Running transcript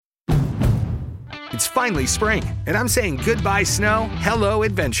It's finally spring, and I'm saying goodbye snow, hello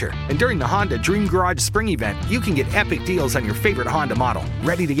adventure. And during the Honda Dream Garage Spring Event, you can get epic deals on your favorite Honda model.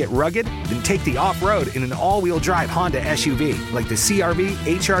 Ready to get rugged? Then take the off-road in an all-wheel drive Honda SUV, like the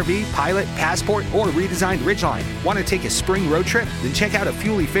CR-V, HR-V, Pilot, Passport, or redesigned Ridgeline. Want to take a spring road trip? Then check out a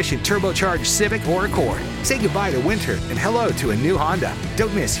fuel-efficient turbocharged Civic or Accord. Say goodbye to winter and hello to a new Honda.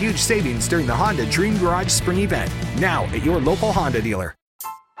 Don't miss huge savings during the Honda Dream Garage Spring Event, now at your local Honda dealer.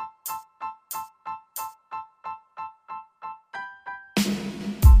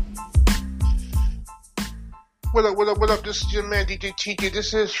 What up? This is your man, DJ TJ.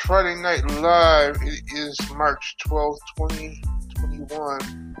 This is Friday Night Live. It is March 12th,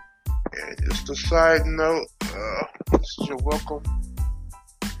 2021. And just a side note, this is your welcome.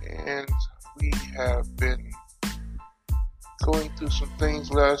 And we have been going through some things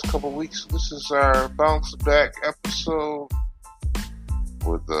the last couple of weeks. This is our bounce back episode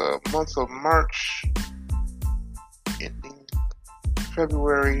for the month of March, ending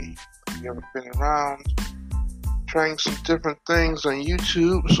February. If you haven't been around, trying some different things on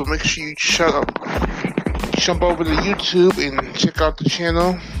YouTube, so make sure you jump over to YouTube and check out the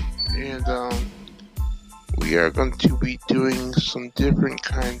channel. And we are going to be doing some different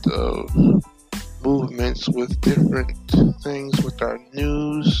kind of movements with different things with our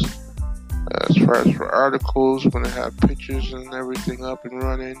news. As far as for articles, we're going to have pictures and everything up and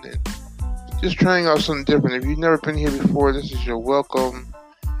running, and just trying out something different. If you've never been here before, this is your welcome.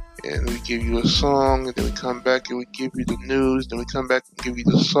 And we give you a song, and then we come back and we give you the news, then we come back and give you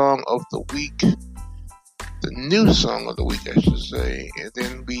the song of the week, the new song of the week, I should say, and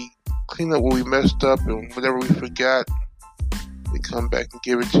then we clean up what we messed up, and whatever we forgot, we come back and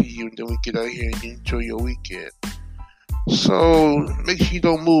give it to you, and then we get out here and enjoy your weekend. So, make sure you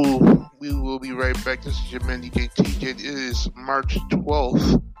don't move. We will be right back. This is your man, DJ TJ. It is March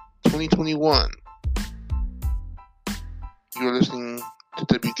 12th, 2021. You're listening to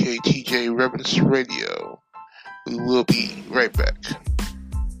WKTJ Reverence Radio. We will be right back.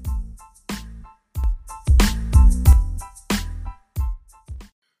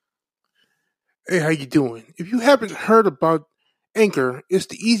 Hey, how you doing? If you haven't heard about Anchor, it's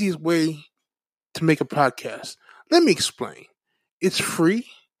the easiest way to make a podcast. Let me explain. It's free.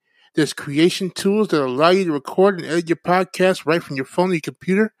 There's creation tools that allow you to record and edit your podcast right from your phone or your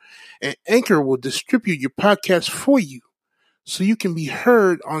computer, and Anchor will distribute your podcast for you, so you can be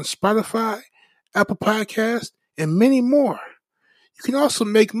heard on Spotify, Apple Podcasts, and many more. You can also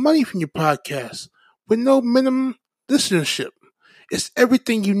make money from your podcast with no minimum listenership. It's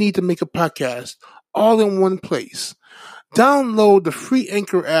everything you need to make a podcast, all in one place. Download the free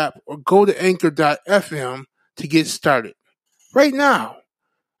Anchor app or go to anchor.fm to get started. Right now.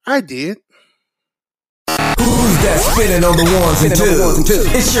 I did. Who's that spinning on the ones and twos?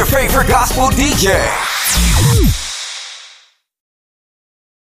 It's your favorite gospel DJ.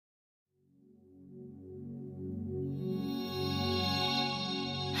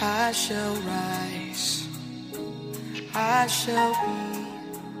 I shall rise, I shall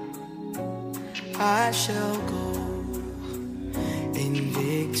be, I shall go in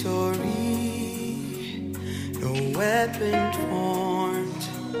victory. No weapon formed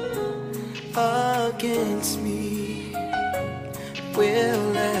against me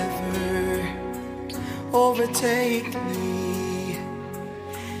will ever overtake me.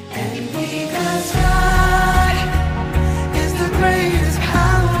 And because God is the greatest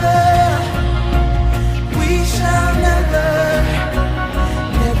power, we shall never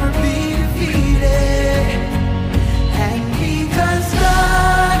be defeated. And because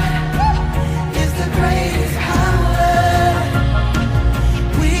God is the greatest power,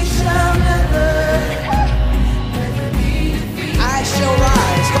 we shall never be defeated. I shall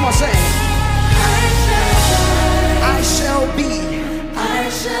rise. Come on, sing. I shall be. I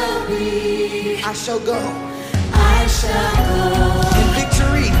shall be. I shall go. I shall go in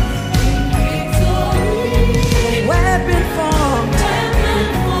victory. Weapon formed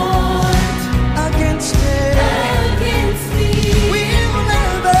against me. Will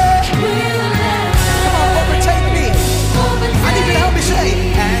never. Come on, overtake me. I need you to help me say.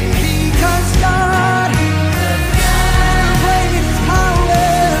 And because God is the greatest power,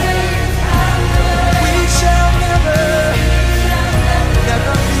 we shall never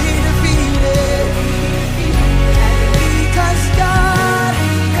be defeated. And because God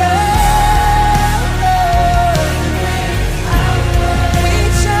is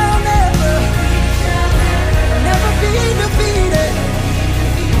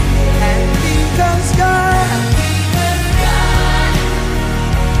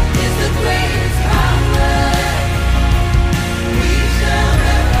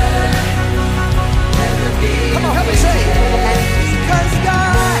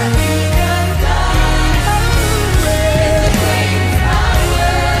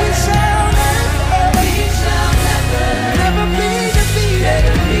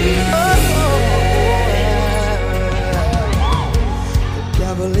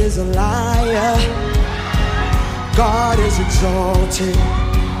exalted,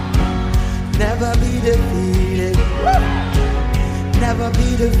 never be defeated. Never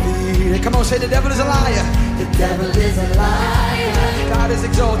be defeated. Come on, say the devil is a liar. The devil is a liar. God is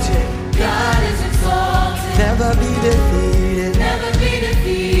exalted. God is exalted. Never be defeated. Never be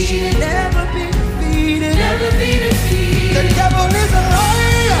defeated. Never be defeated. Never be defeated. The devil is a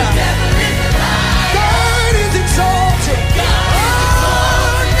liar. The devil is a liar. God is exalted. God is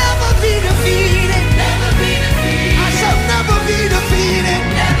exalted. Never be defeated. Never be defeated. I shall never be defeated.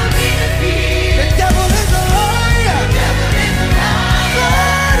 Never be defeated. The devil is a liar. The devil is a liar.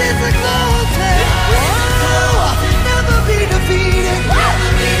 God is exalted. Never be defeated. Never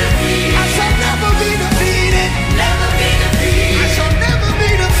be defeated. I shall never be defeated. Never be defeated. I shall never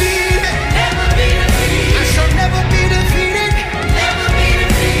be defeated. Never be defeated. I shall never be defeated. Never be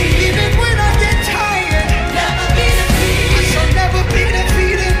defeated. Even when I get tired. Never be defeated. I shall never be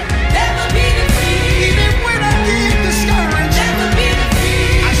defeated. Never be defeated. Even when I get discouraged. Never be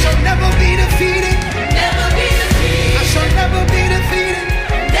defeated. I shall never be defeated. Never be defeated. I shall never be defeated.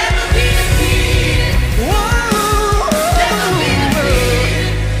 Never be defeated. Whoa. Never be defeated.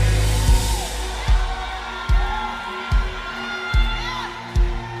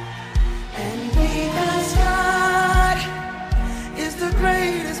 And because God is the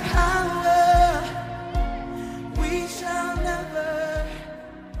greatest power, we shall never,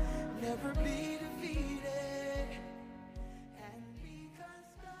 never be defeated. And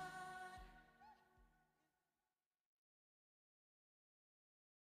because God...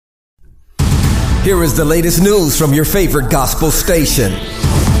 Here is the latest news from your favorite gospel station.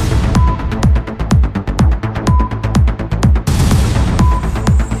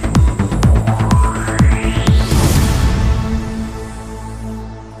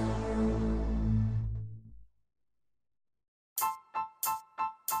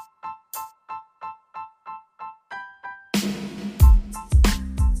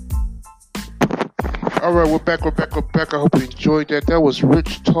 All right, we're back. I hope you enjoyed that. That was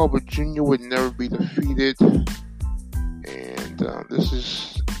Rich Talbot Jr. would Never Be Defeated. And this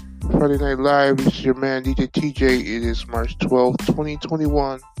is Friday Night Live. This is your man, DJ TJ. It is March 12th,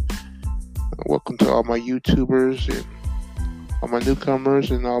 2021. Welcome to all my YouTubers and all my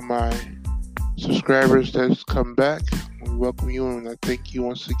newcomers and all my subscribers that's come back. We welcome you and I thank you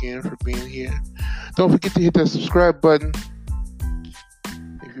once again for being here. Don't forget to hit that subscribe button.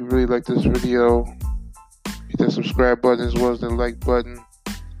 If you really like this video, hit that subscribe button as well as the like button.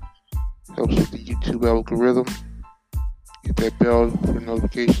 Helps with the YouTube algorithm. Hit that bell for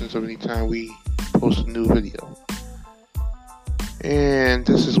notifications of any time we post a new video. And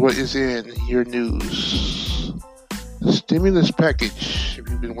this is what is in your news. The stimulus package. If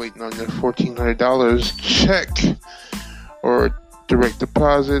you've been waiting on your $1,400 check or direct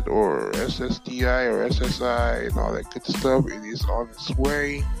deposit or SSDI or SSI and all that good stuff, it is on its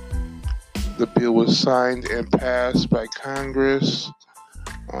way. The bill was signed and passed by Congress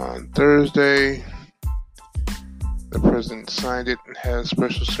on Thursday. The president signed it and had a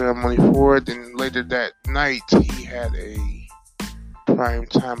special ceremony for it. And later that night, he had a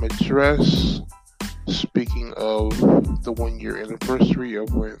primetime address speaking of the 1-year anniversary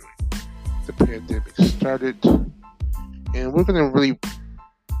of when the pandemic started. And we're going to really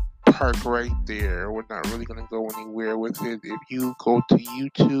park right there. We're not really going to go anywhere with it. If you go to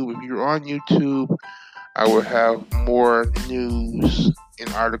YouTube, if you're on YouTube, I will have more news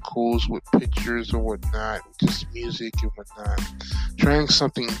and articles with pictures and whatnot, just music and whatnot. Trying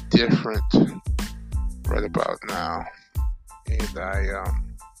something different right about now. And I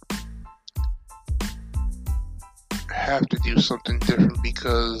have to do something different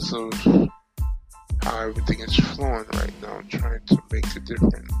because of how everything is flowing right now. I'm trying to make a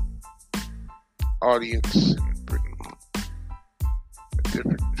different audience and bring a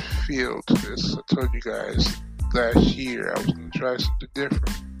different feel to this. I told you guys last year I was going to try something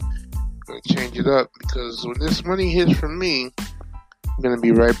different. I'm going to change it up because when this money hits from me, I'm going to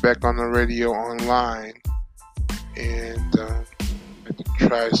be right back on the radio online and I have to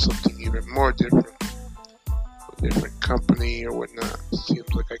try something even more different. A different company or whatnot. It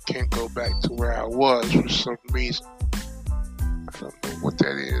seems like I can't go back to where I was for some reason. I don't know what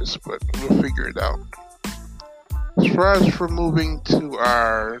that is, but we'll figure it out. As far as for moving to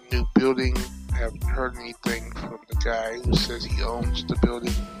our new building, I haven't heard anything from the guy who says he owns the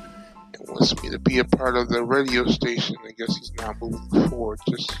building and wants me to be a part of the radio station. I guess he's not moving forward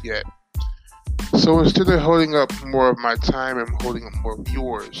just yet. So instead of holding up more of my time, I'm holding up more of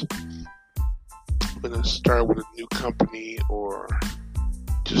yours. I'm going to start with a new company or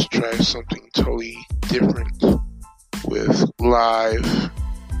just try something totally different with live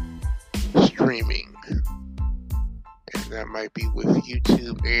streaming. and that might be with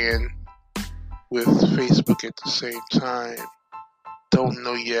YouTube and with Facebook at the same time. Don't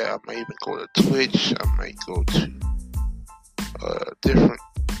know yet. I might even go to Twitch. I might go to a different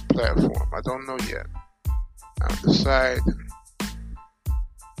platform. I don't know yet. I'll decide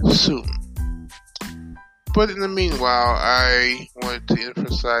soon. But in the meanwhile, I wanted to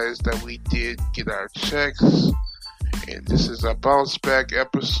emphasize that we did get our checks, and this is a bounce back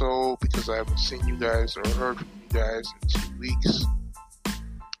episode because I haven't seen you guys or heard from you guys in 2 weeks,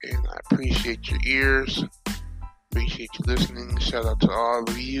 and I appreciate your ears, appreciate you listening. Shout out to all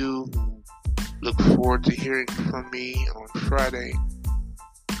of you who look forward to hearing from me on Friday.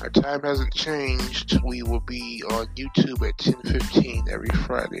 Our time hasn't changed. We will be on YouTube at 10:15 every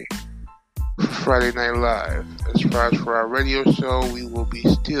Friday for Friday Night Live. As far as for our radio show, we will be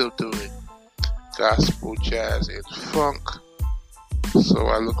still doing gospel, jazz, and funk. So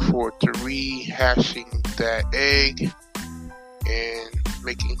I look forward to rehashing that egg and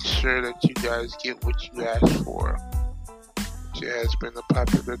making sure that you guys get what you asked for, which has been a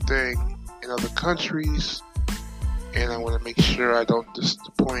popular thing in other countries. And I want to make sure I don't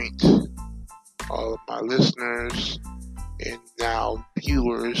disappoint all of my listeners and now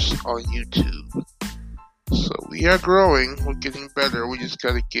viewers on YouTube. So we are growing. We're getting better. We just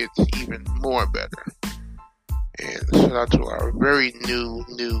got to get even more better. And shout out to our very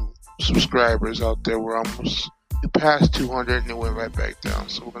new subscribers out there. We passed 200 and it went right back down.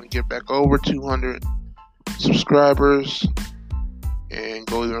 So we're going to get back over 200 subscribers and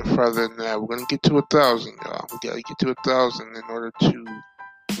go even further than that. We're going to get to 1,000, y'all. We got to get to 1,000 in order to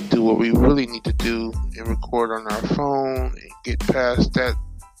do what we really need to do and record on our phone and get past that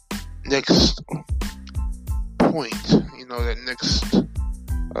next point, that next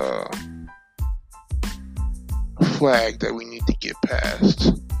flag that we need to get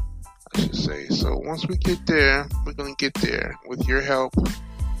past, I should say. So once we get there, we're going to get there with your help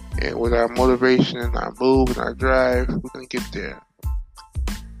and with our motivation and our move and our drive. We're going to get there.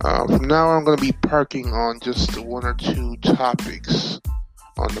 From now on, I'm going to be parking on just 1 or 2 topics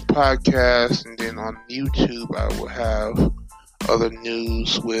on the podcast, and then on YouTube I will have other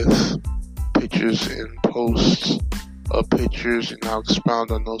news with pictures and posts of pictures, and I'll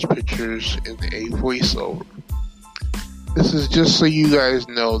expound on those pictures in a voiceover. This is just so you guys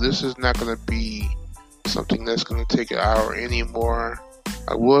know, this is not going to be something that's going to take an hour anymore.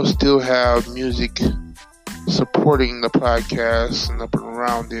 I will still have music supporting the podcast and up and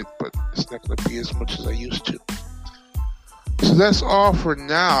around it, but it's not going to be as much as I used to. So that's all for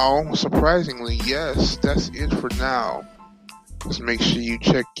now. Surprisingly, yes, that's it for now. Just make sure you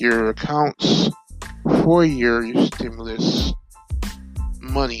check your accounts for your stimulus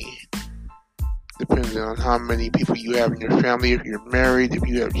money, depending on how many people you have in your family. If you're married, if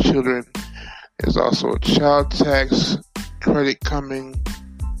you have children, there's also a child tax credit coming.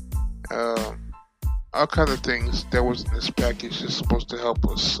 All kinds of things that was in this package is supposed to help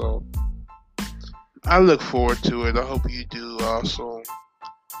us. So I look forward to it. I hope you do also.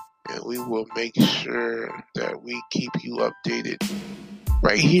 And we will make sure that we keep you updated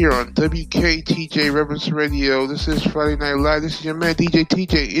right here on WKTJ Reverence Radio. This is Friday Night Live. This is your man, DJ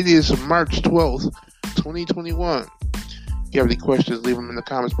TJ. It is March 12th, 2021. If you have any questions, leave them in the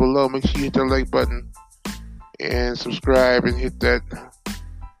comments below. Make sure you hit that like button and subscribe and hit that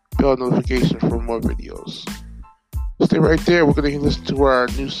bell notification for more videos. Stay right there. We're going to listen to our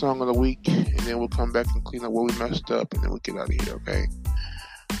new song of the week, and then we'll come back and clean up what we messed up, and then we'll get out of here, okay?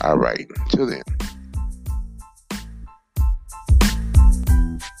 All right. Until then.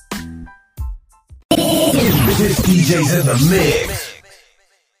 This DJ's in the mix.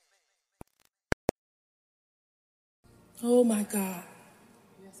 Oh my God.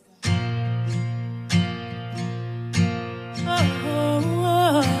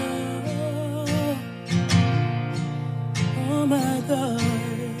 Oh my God.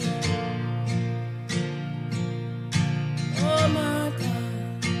 Oh my God.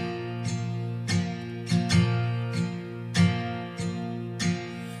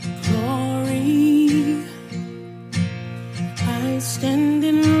 Glory, I stand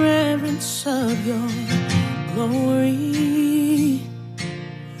in reverence of your glory.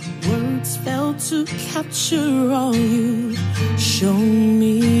 Words fail to capture all you show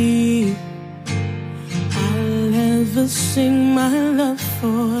me. I'll ever sing my love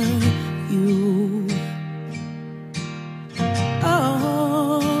for you.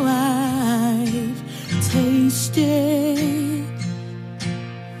 Oh, I've tasted.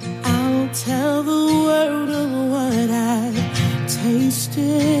 I'll tell the world of what I've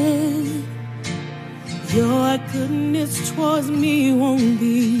tasted. Your goodness towards me won't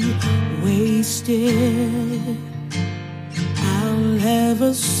be wasted.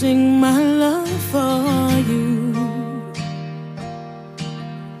 ever sing my love for you.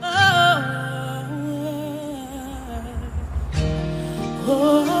 Oh,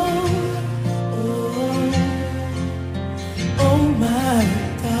 oh my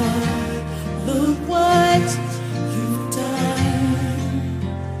God, look what you've done.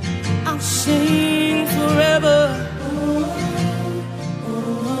 I'll sing forever.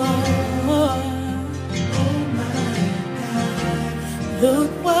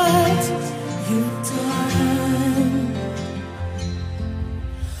 Look what you've done.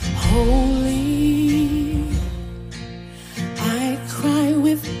 Holy, I cry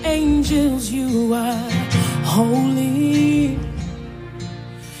with angels, you are holy.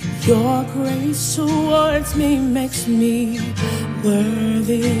 Your grace towards me makes me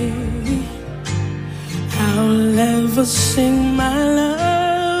worthy. I'll ever sing my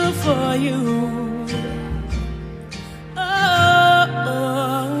love for you.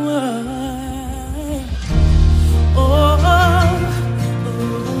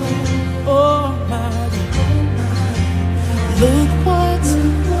 Look what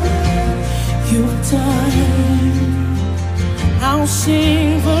you've done. I'll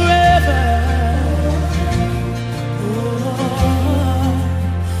sing forever.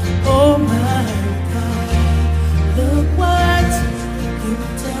 Oh my God, look what you've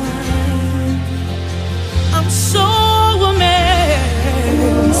done. I'm so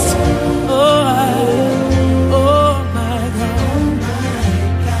amazed. Oh my God,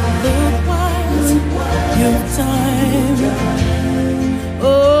 look what you've done.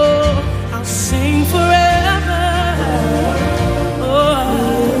 Oh, I'll sing forever.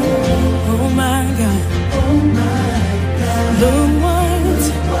 Oh my God, look what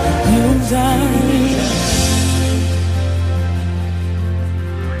you've done.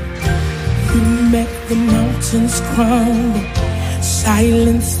 You make the mountains crumble,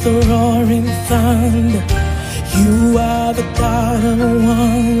 silence the roaring thunder. You are the God of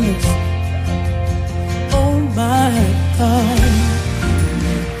wonders. Oh my God.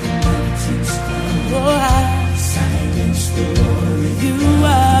 You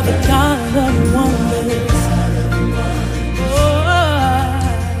are the God of wonders. Oh,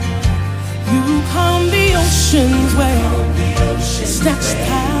 you calm the oceans where snatch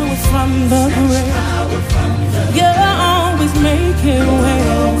power from the grave. You're always making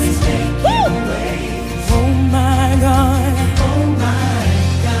ways. Oh my God.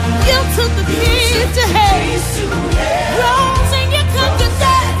 You took the keys to hell, rose and you conquered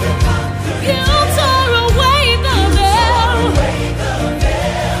death. You tore away the veil.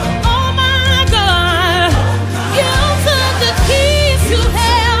 Oh my God, you took the keys to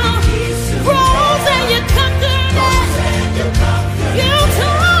hell, rose and you conquered death. You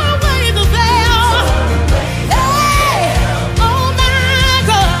tore away the veil. Hey, oh my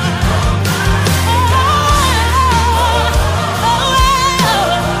God.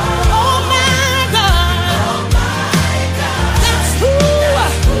 Oh my God. That's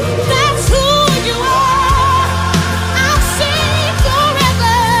who you are. I'll sing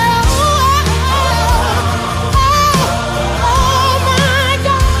forever. Oh my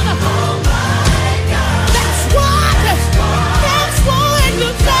God. That's what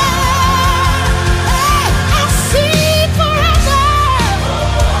you've done. I'll sing forever.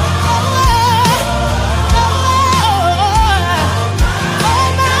 Oh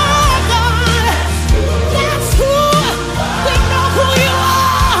my God. That's who we know who you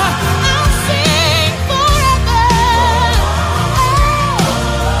are. I'll sing forever.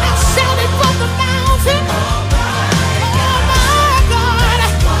 I'll shout it from the mountain. Oh my God,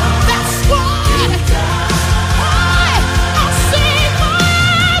 that's what I'll sing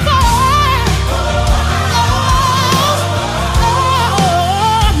forever. Oh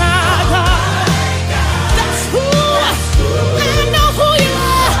my God, that's who I know who you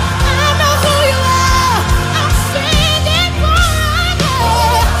are. I know who you are. I'm singing forever.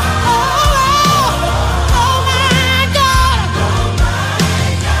 Oh my God,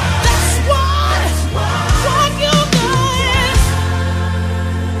 that's what you do.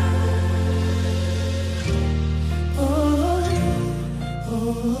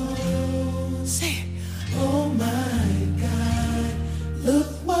 Say, oh my God, look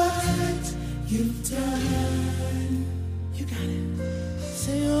what you've done. You got it.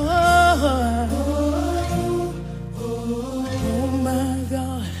 Say, oh my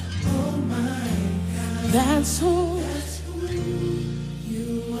God, that's who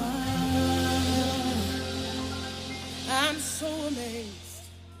you are. I'm so amazed.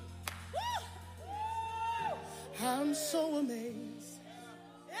 I'm so amazed.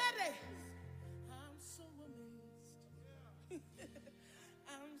 I'm so amazed.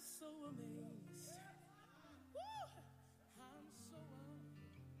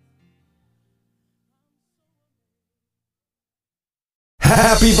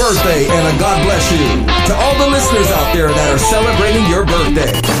 Happy birthday and a God bless you to all the listeners out there that are celebrating your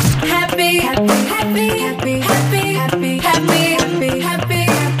birthday. Happy, happy, happy, happy, happy, happy, happy, happy, happy,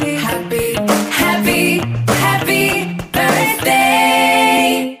 happy, happy, happy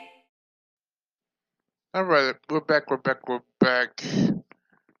birthday. All right, we're back. And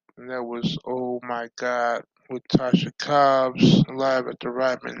that was Oh My God with Tasha Cobbs live at the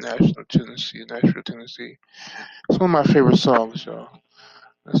Ryman, Nashville, Tennessee. It's one of my favorite songs, y'all.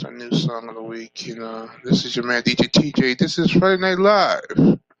 That's our new song of the week. This is your man DJ TJ. This is Friday Night Live.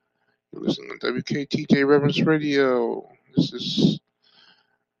 You're listening to WKTJ Reverence Radio. It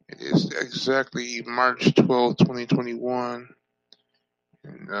is exactly March 12th, 2021.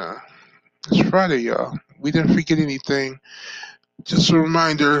 And it's Friday, y'all. We didn't forget anything. Just a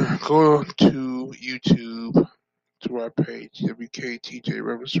reminder, go to YouTube, to our page, WKTJ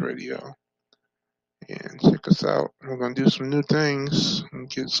Reverence Radio, and check us out. We're going to do some new things and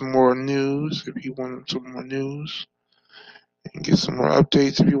get some more news if you want some more news, and get some more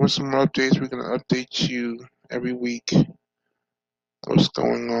updates. If you want some more updates, we're going to update you every week what's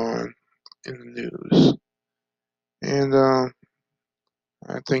going on in the news. And I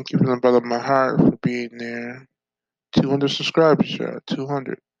thank you from the bottom of my heart for being there. 200 subscribers, y'all.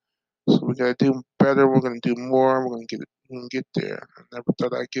 200. So we gotta do better. We're gonna do more. We're gonna get there. I never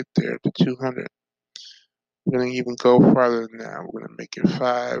thought I'd get there to 200. We're gonna even go farther than that. We're gonna make it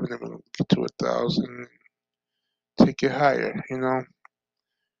 5, and then we're gonna get to 1,000. Take it higher.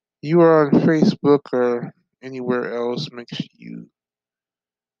 You are on Facebook or anywhere else. Make sure you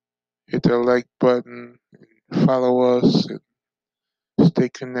hit that like button and follow us and stay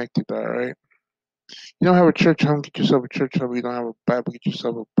connected. All right. You don't have a church home, get yourself a church home. You don't have a Bible, get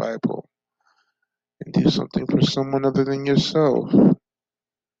yourself a Bible. And do something for someone other than yourself.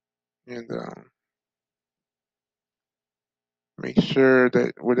 And make sure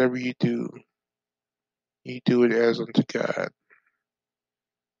that whatever you do it as unto God.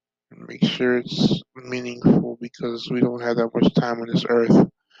 And make sure it's meaningful, because we don't have that much time on this earth.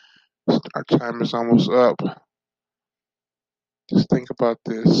 Our time is almost up. Just think about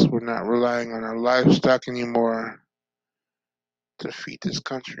this. We're not relying on our livestock anymore to feed this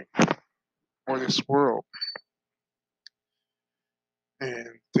country or this world.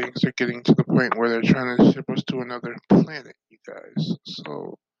 And things are getting to the point where they're trying to ship us to another planet, you guys.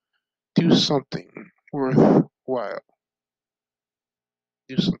 So do something worthwhile.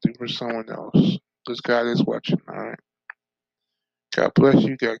 Do something for someone else, because God is watching, all right? God bless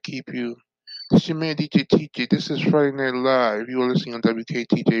you. God keep you. This is your man, DJ TJ. This is Friday Night Live. You are listening on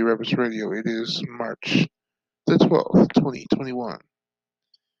WKTJ Reverence Radio. It is March the 12th, 2021.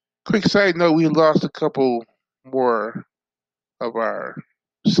 Quick side note, we lost a couple more of our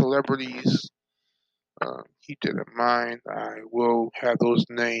celebrities. Keep that in mind. I will have those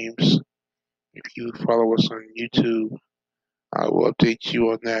names. If you follow us on YouTube, I will update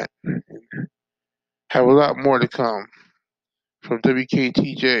you on that. And have a lot more to come from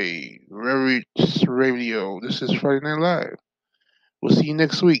WKTJ Reverence Radio. This is Friday Night Live. We'll see you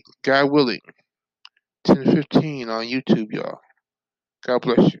next week, God willing. 10:15 on YouTube, y'all. God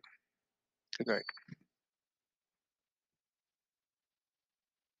bless you. Good night.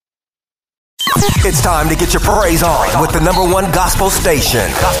 It's time to get your praise on with the number one gospel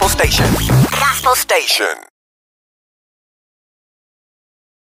station. Gospel station. Gospel station.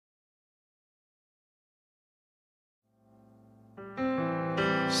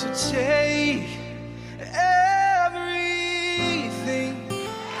 So take everything.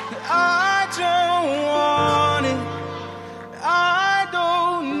 I don't want it. I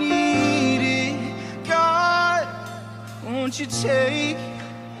don't need it. God, won't you take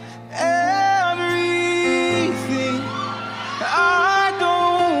everything? I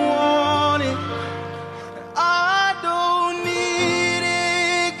don't want it. I don't need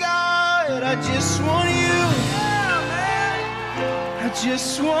it. God, I just want you. I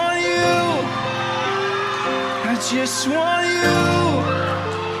just want you. I just want you.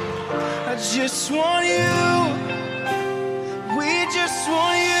 I just want you. We just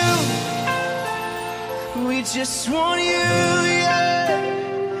want you. We just want you,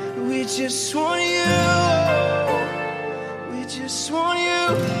 yeah. We just want you. We just want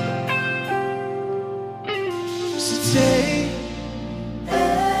you. So take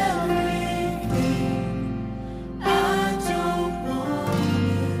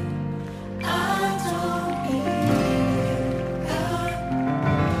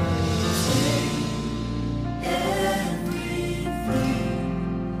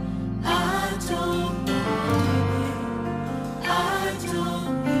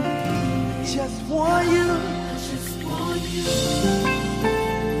want you. I just want you.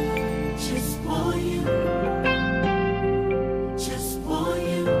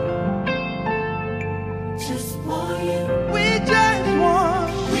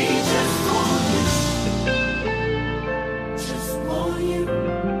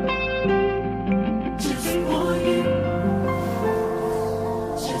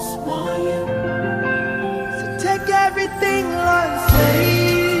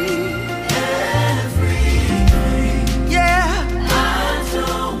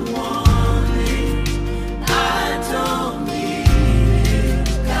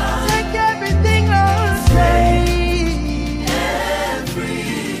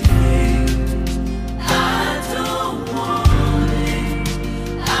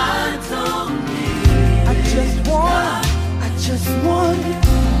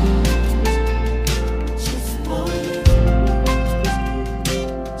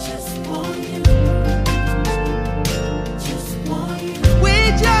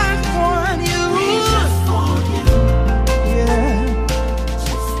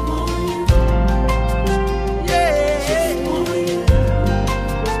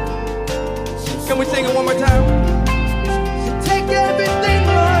 we sing it one more time? Take everything,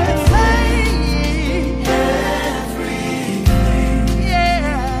 Lord, and say everything.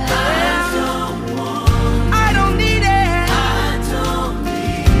 Yeah. I don't need it. I don't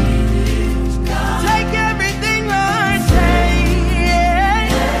need it. God. Take everything, Lord, and say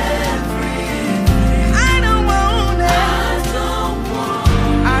everything. I don't want it.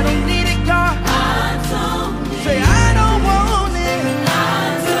 I don't need it, God. Say I don't want it.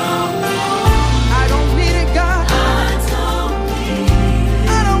 I don't need it, God.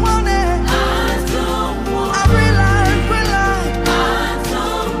 I don't want it. I realize now.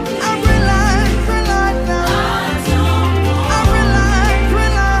 I realize now. I realize.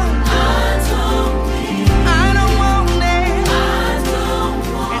 I don't want it.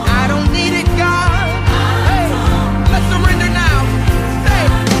 And I don't need it, God. Hey, let's surrender now. Say,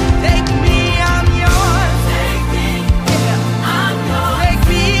 take me, I'm yours. Take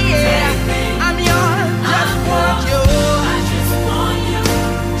me, yeah, I'm yours. Just want you.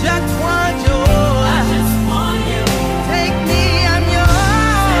 Just want you. Take me, I'm yours.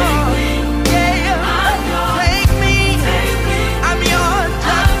 Yeah, take me, I'm yours.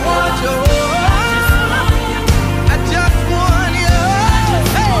 Just want you. I just want you.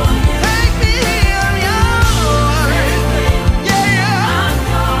 Hey, take me, I'm yours. Yeah,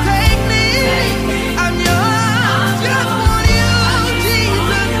 take me, I'm yours. Just want you,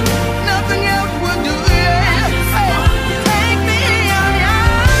 Jesus. Nothing else will do. Yeah, hey, take me, I'm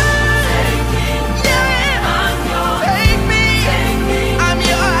yours. Yeah, take me, I'm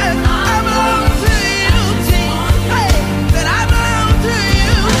yours. I belong to you, Jesus. Hey, that I belong to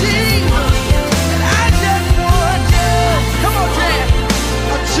you, Jesus. And I just want you. Come on, Chad.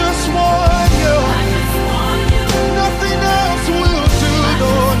 I just want you. Nothing else will do,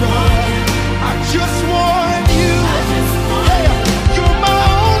 no. I just want you. Hey, you're my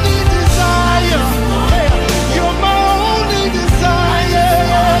only desire. Hey, you're my only desire.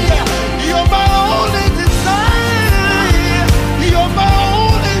 You're my only desire. You're my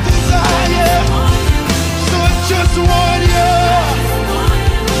only desire. So I just want you.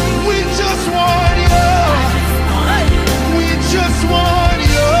 We just want you. We just want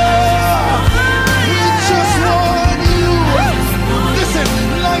you. We just want you. Listen,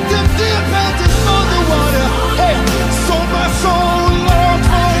 like them deer panties for the water. Hey, so my soul longs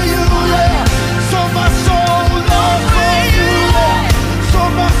for you. Yeah, so my soul longs for you. Yeah, so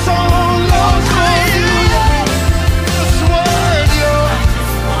my soul longs for you. Yeah, just want you.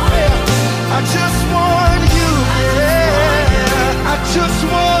 Yeah, I just want you. Yeah, I just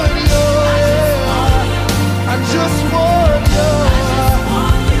want you. I just want you.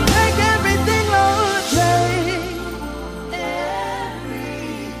 Take everything, Lord, take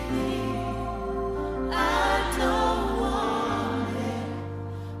everything. I don't want it.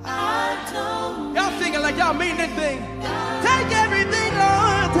 I don't. Y'all singing like y'all mean this thing. Take everything,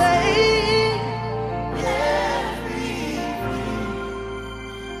 Lord, take everything.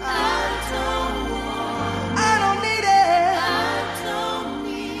 I don't need it.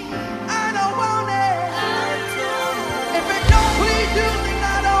 I don't want it. If it don't please you, then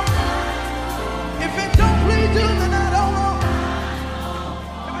I don't. If it don't please you, then I don't want.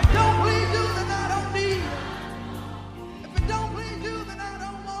 If it don't please you, then I don't need. If it don't please you, then I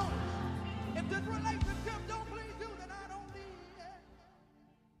don't want. If this relationship don't please you, then I don't need it.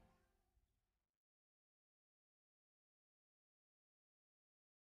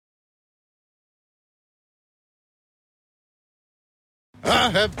 I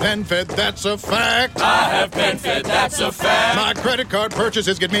have PenFed, that's a fact. I have PenFed, that's a fact. My credit card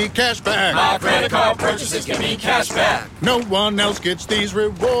purchases get me cash back. My credit card purchases give me cash back. No one else gets these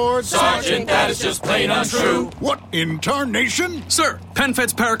rewards. Sergeant, that is just plain untrue. What in tarnation? Sir,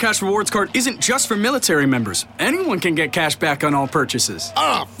 PenFed's PowerCash Rewards Card isn't just for military members. Anyone can get cash back on all purchases.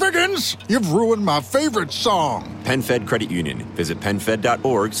 Ah, Figgins, you've ruined my favorite song. PenFed Credit Union. Visit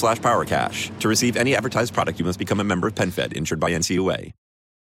PenFed.org/PowerCash. To receive any advertised product, you must become a member of PenFed, insured by NCUA.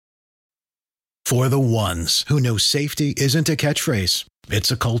 For the ones who know safety isn't a catchphrase,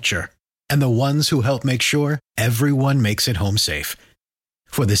 it's a culture. And the ones who help make sure everyone makes it home safe.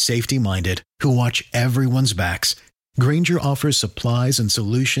 For the safety-minded who watch everyone's backs, Grainger offers supplies and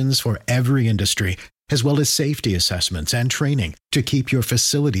solutions for every industry, as well as safety assessments and training to keep your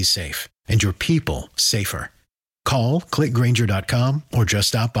facilities safe and your people safer. Call, click Grainger.com, or just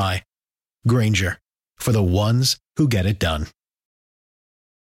stop by. Grainger, for the ones who get it done.